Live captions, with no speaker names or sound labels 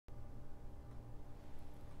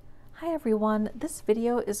Hi everyone, this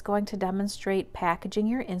video is going to demonstrate packaging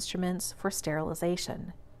your instruments for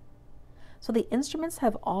sterilization. So the instruments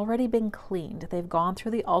have already been cleaned. They've gone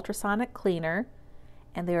through the ultrasonic cleaner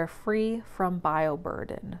and they are free from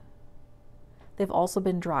bioburden. They've also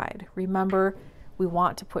been dried. Remember, we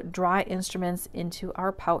want to put dry instruments into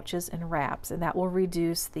our pouches and wraps, and that will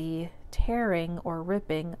reduce the tearing or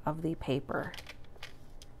ripping of the paper.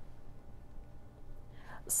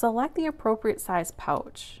 Select the appropriate size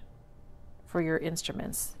pouch for your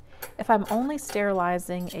instruments. If I'm only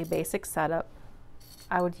sterilizing a basic setup,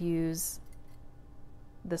 I would use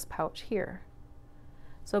this pouch here.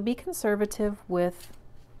 So be conservative with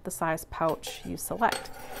the size pouch you select.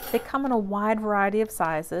 They come in a wide variety of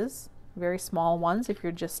sizes, very small ones if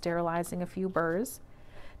you're just sterilizing a few burrs,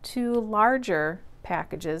 to larger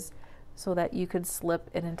packages so that you could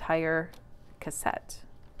slip an entire cassette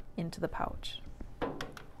into the pouch.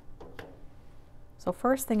 So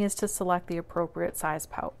first thing is to select the appropriate size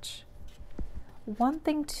pouch. One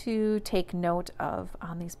thing to take note of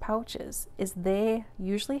on these pouches is they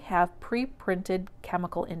usually have pre-printed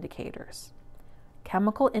chemical indicators.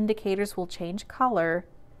 Chemical indicators will change color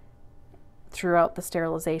throughout the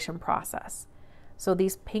sterilization process. So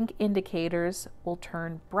these pink indicators will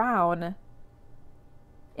turn brown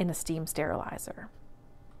in a steam sterilizer.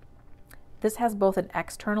 This has both an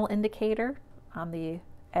external indicator on the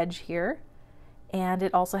edge here, and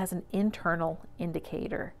it also has an internal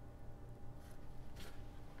indicator.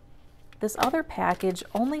 This other package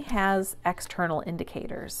only has external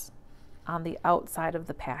indicators on the outside of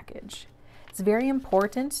the package. It's very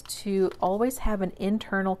important to always have an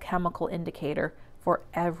internal chemical indicator for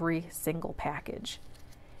every single package.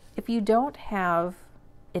 If you don't have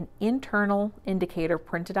an internal indicator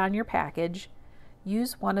printed on your package,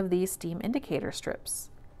 use one of these steam indicator strips.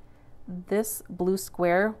 This blue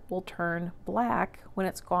square will turn black when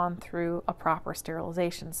it's gone through a proper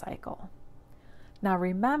sterilization cycle. Now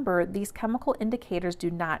remember, these chemical indicators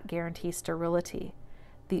do not guarantee sterility.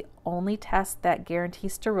 The only test that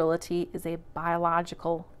guarantees sterility is a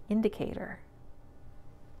biological indicator.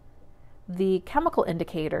 The chemical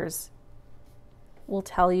indicators will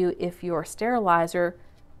tell you if your sterilizer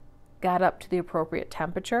got up to the appropriate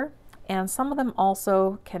temperature, and some of them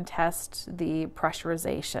also can test the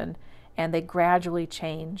pressurization, and they gradually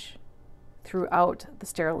change throughout the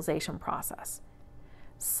sterilization process.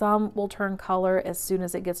 Some will turn color as soon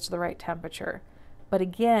as it gets to the right temperature, but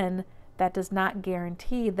again, that does not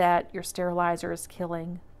guarantee that your sterilizer is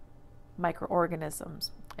killing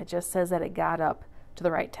microorganisms. It just says that it got up to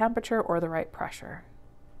the right temperature or the right pressure.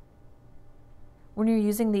 When you're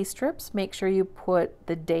using these strips, make sure you put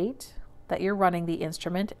the date that you're running the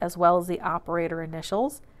instrument as well as the operator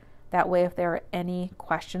initials. That way, if there are any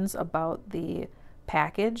questions about the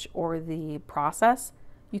package or the process,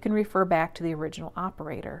 you can refer back to the original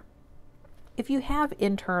operator. If you have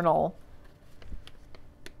internal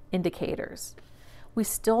indicators, we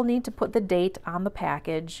still need to put the date on the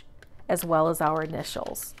package as well as our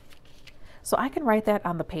initials. So I can write that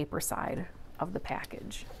on the paper side of the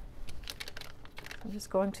package. I'm just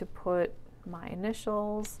going to put my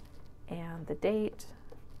initials and the date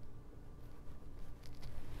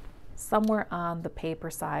somewhere on the paper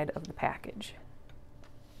side of the package.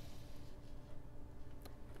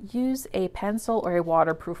 Use a pencil or a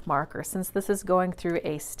waterproof marker. Since this is going through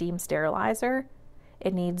a steam sterilizer,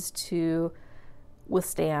 it needs to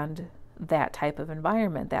withstand that type of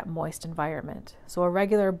environment, that moist environment. So a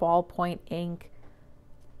regular ballpoint ink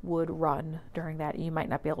would run during that. You might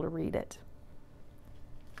not be able to read it.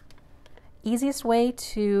 Easiest way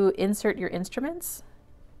to insert your instruments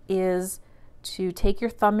is to take your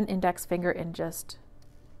thumb and index finger and just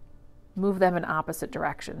move them in opposite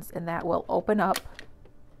directions, and that will open up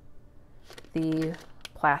the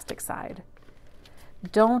plastic side.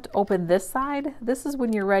 Don't open this side. This is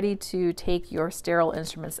when you're ready to take your sterile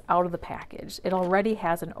instruments out of the package. It already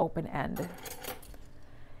has an open end.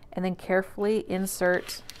 And then carefully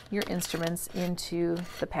insert your instruments into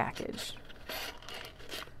the package.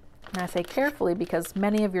 And I say carefully because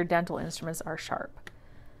many of your dental instruments are sharp.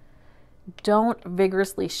 Don't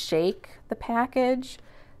vigorously shake the package.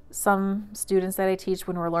 Some students that I teach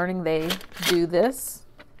when we're learning, they do this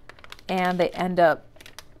and they end up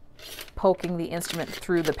poking the instrument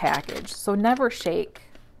through the package. So never shake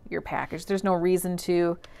your package. There's no reason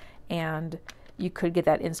to, and you could get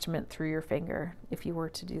that instrument through your finger if you were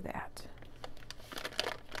to do that.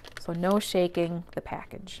 So no shaking the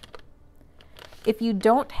package. If you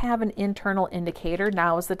don't have an internal indicator,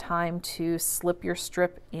 now is the time to slip your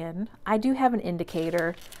strip in. I do have an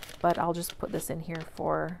indicator, but I'll just put this in here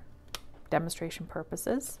for demonstration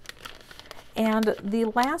purposes. And the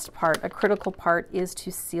last part, a critical part, is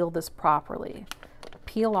to seal this properly.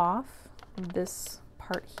 Peel off this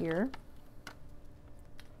part here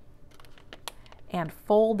and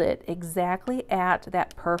fold it exactly at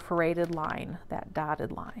that perforated line, that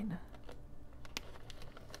dotted line.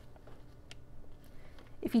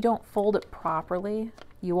 If you don't fold it properly,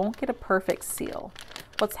 you won't get a perfect seal.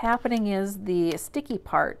 What's happening is the sticky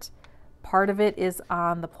part of it is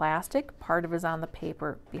on the plastic, part of it is on the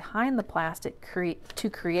paper behind the plastic to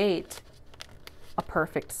create a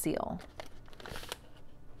perfect seal.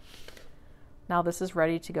 Now this is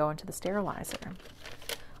ready to go into the sterilizer.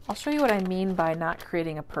 I'll show you what I mean by not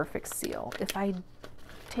creating a perfect seal. If I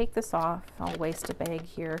take this off, I'll waste a bag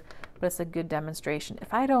here, but it's a good demonstration.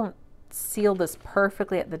 If I don't seal this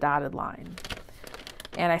perfectly at the dotted line,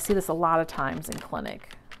 and I see this a lot of times in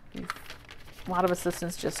clinic, a lot of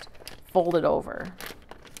assistants just fold it over.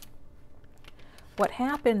 What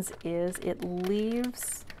happens is it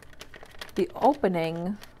leaves the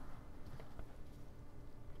opening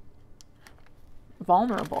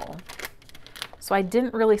vulnerable. So I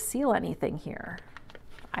didn't really seal anything here.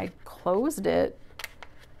 I closed it,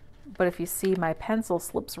 but if you see, my pencil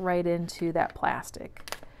slips right into that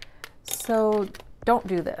plastic. So don't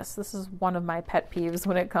do this. This is one of my pet peeves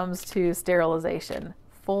when it comes to sterilization.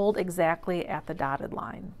 Fold exactly at the dotted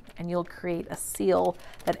line, and you'll create a seal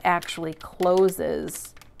that actually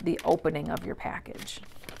closes the opening of your package.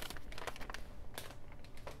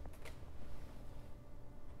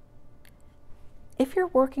 If you're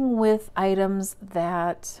working with items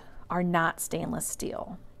that are not stainless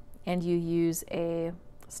steel and you use a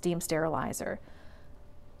steam sterilizer,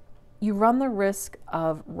 you run the risk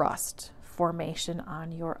of rust formation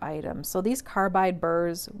on your item. So these carbide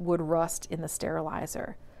burrs would rust in the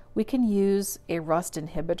sterilizer. We can use a rust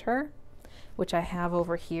inhibitor, which I have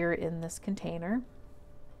over here in this container.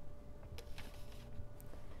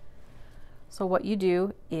 So what you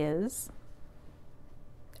do is,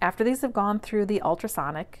 after these have gone through the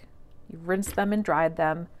ultrasonic, you've rinsed them and dried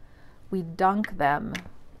them, we dunk them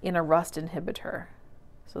in a rust inhibitor.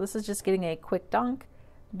 So this is just getting a quick dunk,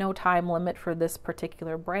 no time limit for this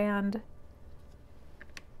particular brand.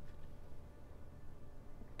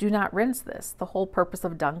 Do not rinse this. The whole purpose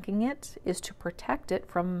of dunking it is to protect it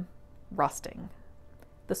from rusting.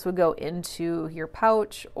 This would go into your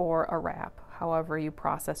pouch or a wrap, however you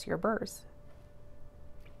process your burrs.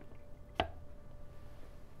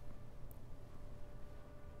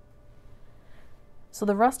 So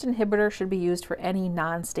the rust inhibitor should be used for any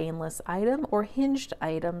non-stainless item or hinged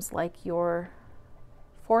items like your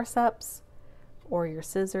forceps or your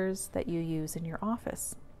scissors that you use in your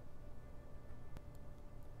office.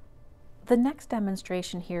 The next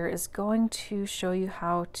demonstration here is going to show you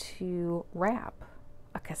how to wrap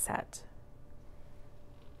a cassette.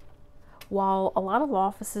 While a lot of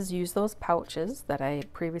offices use those pouches that I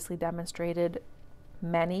previously demonstrated,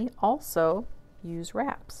 many also use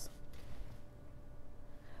wraps.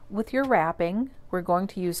 With your wrapping, we're going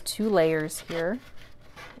to use two layers here,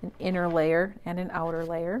 an inner layer and an outer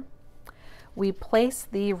layer. We place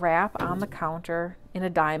the wrap on the counter in a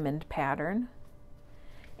diamond pattern,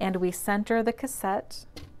 and we center the cassette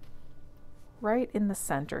right in the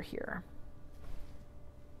center here.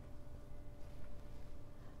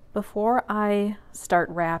 Before I start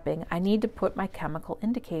wrapping, I need to put my chemical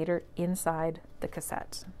indicator inside the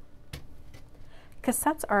cassette.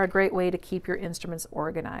 Cassettes are a great way to keep your instruments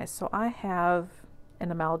organized, so I have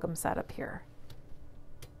an amalgam setup here.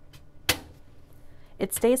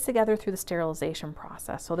 It stays together through the sterilization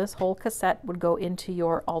process, so this whole cassette would go into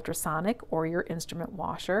your ultrasonic or your instrument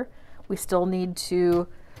washer. We still need to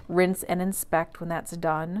rinse and inspect when that's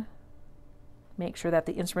done. Make sure that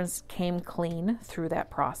the instruments came clean through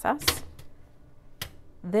that process.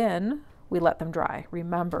 Then we let them dry.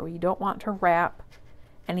 Remember, you don't want to wrap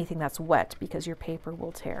anything that's wet because your paper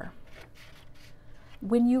will tear.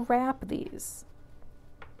 When you wrap these,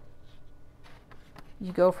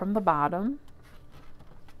 you go from the bottom,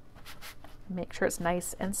 make sure it's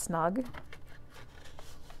nice and snug.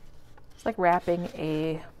 It's like wrapping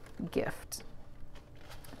a gift.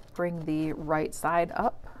 Bring the right side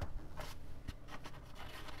up,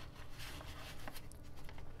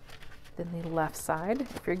 then the left side.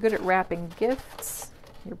 If you're good at wrapping gifts,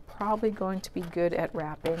 you're probably going to be good at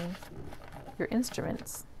wrapping your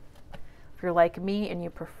instruments. If you're like me and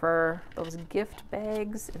you prefer those gift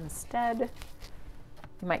bags instead,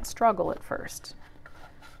 you might struggle at first.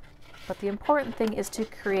 But the important thing is to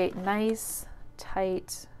create nice,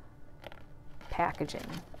 tight packaging.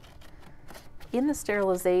 In the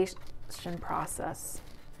sterilization process,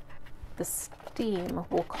 the steam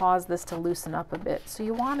will cause this to loosen up a bit. So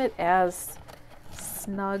you want it as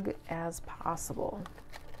snug as possible.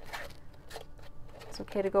 It's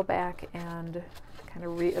okay to go back and kind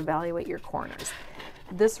of reevaluate your corners.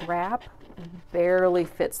 This wrap barely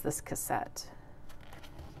fits this cassette.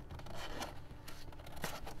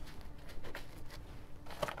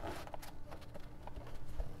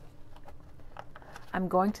 I'm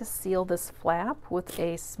going to seal this flap with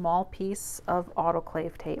a small piece of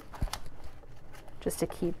autoclave tape just to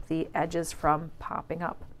keep the edges from popping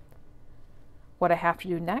up. What I have to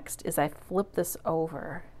do next is I flip this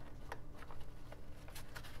over.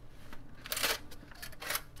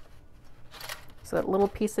 So that little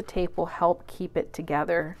piece of tape will help keep it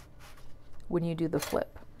together when you do the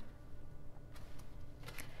flip.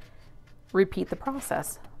 Repeat the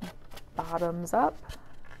process. Bottoms up,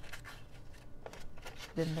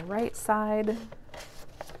 then the right side,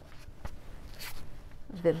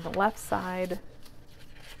 then the left side.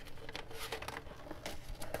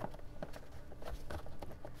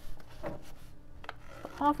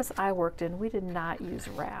 The office I worked in, we did not use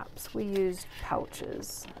wraps. We used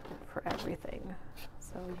pouches for everything.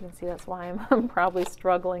 So you can see that's why I'm probably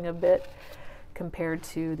struggling a bit compared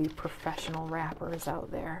to the professional wrappers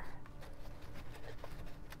out there.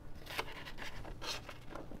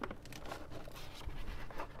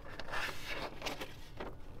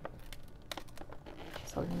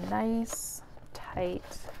 So nice, tight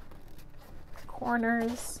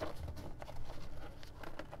corners.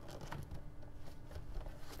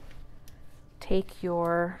 Take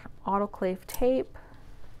your autoclave tape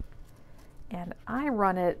and I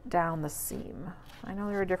run it down the seam. I know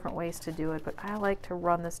there are different ways to do it, but I like to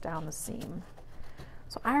run this down the seam.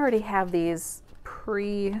 So I already have these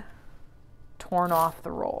pre-torn off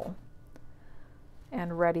the roll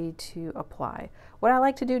and ready to apply. What I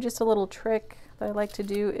like to do, just a little trick that I like to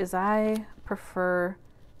do, is I prefer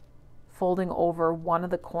folding over one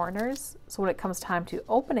of the corners, so when it comes time to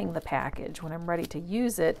opening the package, when I'm ready to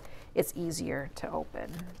use it, it's easier to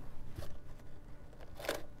open.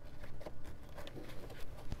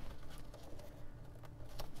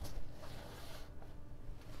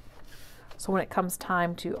 So when it comes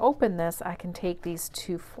time to open this, I can take these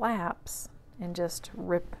two flaps and just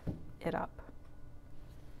rip it up.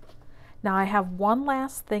 Now I have one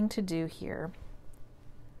last thing to do here.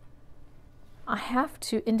 I have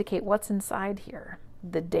to indicate what's inside here,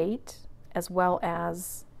 the date as well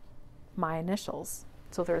as my initials.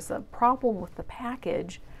 So if there's a problem with the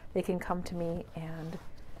package, they can come to me and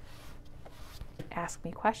ask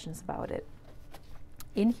me questions about it.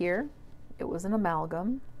 In here, it was an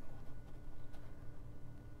amalgam.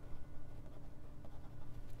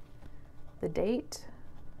 The date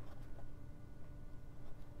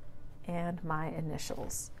and my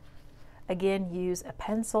initials. Again, use a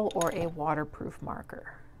pencil or a waterproof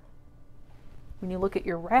marker. When you look at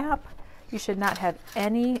your wrap, you should not have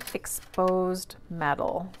any exposed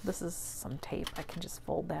metal. This is some tape. I can just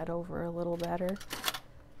fold that over a little better.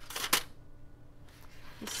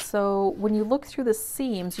 So when you look through the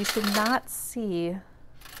seams, you should not see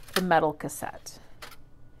the metal cassette.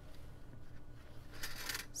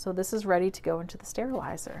 So this is ready to go into the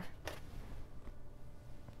sterilizer.